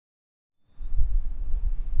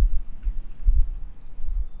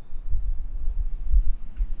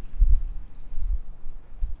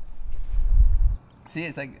See,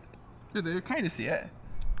 it's like, they kind of see it.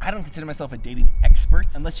 I don't consider myself a dating expert,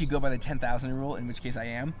 unless you go by the 10,000 rule, in which case I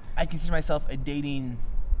am. I consider myself a dating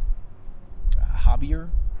hobbyer.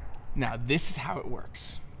 Now, this is how it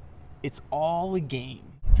works. It's all a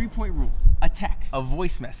game. 3-point rule. A text, a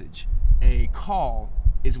voice message, a call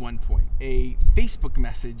is 1 point. A Facebook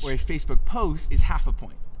message or a Facebook post is half a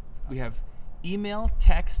point. We have email,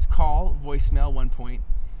 text, call, voicemail, 1 point.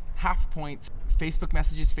 Half points, Facebook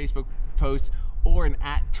messages, Facebook posts, or an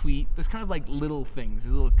 @tweet. There's kind of like little things,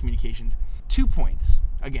 little communications. 2 points.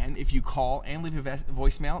 Again, if you call and leave a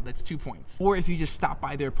voicemail, that's 2 points. Or if you just stop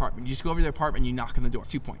by their apartment, you just go over to their apartment and you knock on the door,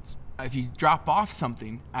 2 points. If you drop off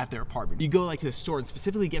something at their apartment, you go like to the store and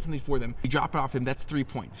specifically get something for them, you drop it off them, that's 3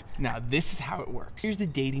 points. Now, this is how it works. Here's the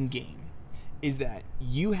dating game, is that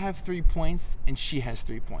you have 3 points and she has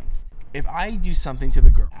 3 points. If I do something to the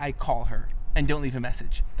girl, I call her and don't leave a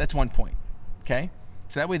message, that's 1 point, okay?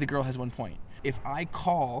 So that way the girl has 1 point. If I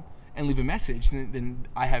call and leave a message, then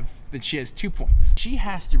she has 2 points. She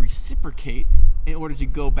has to reciprocate in order to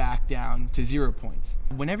go back down to 0 points.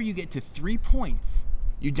 Whenever you get to 3 points,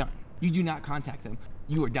 you're done. You do not contact them.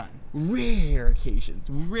 You are done. Rare occasions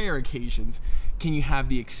can you have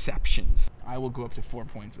the exceptions. I will go up to 4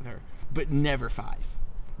 points with her, but never 5.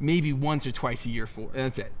 Maybe once or twice a year 4, and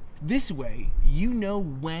that's it. This way, you know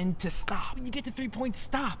when to stop. When you get to 3 points,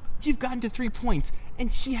 stop. You've gotten to 3 points,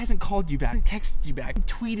 and she hasn't called you back, hasn't texted you back,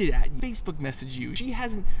 tweeted at you, Facebook messaged you. She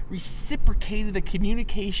hasn't reciprocated the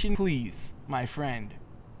communication. Please, my friend,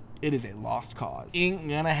 it is a lost cause. Ain't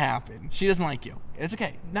gonna happen. She doesn't like you. It's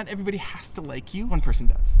okay. Not everybody has to like you. One person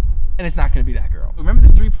does. And it's not gonna be that girl. Remember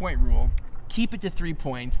the 3-point rule. Keep it to 3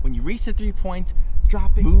 points. When you reach the 3 points,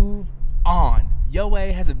 drop it, move on. Your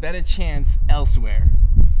way has a better chance elsewhere.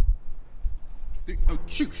 Oh,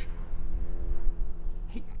 shoosh.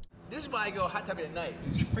 Hey, this is why I go hot tub at night.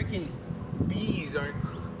 These freaking bees aren't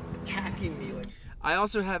attacking me. I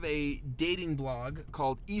also have a dating blog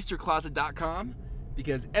called EasterCloset.com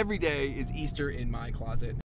because every day is Easter in my closet.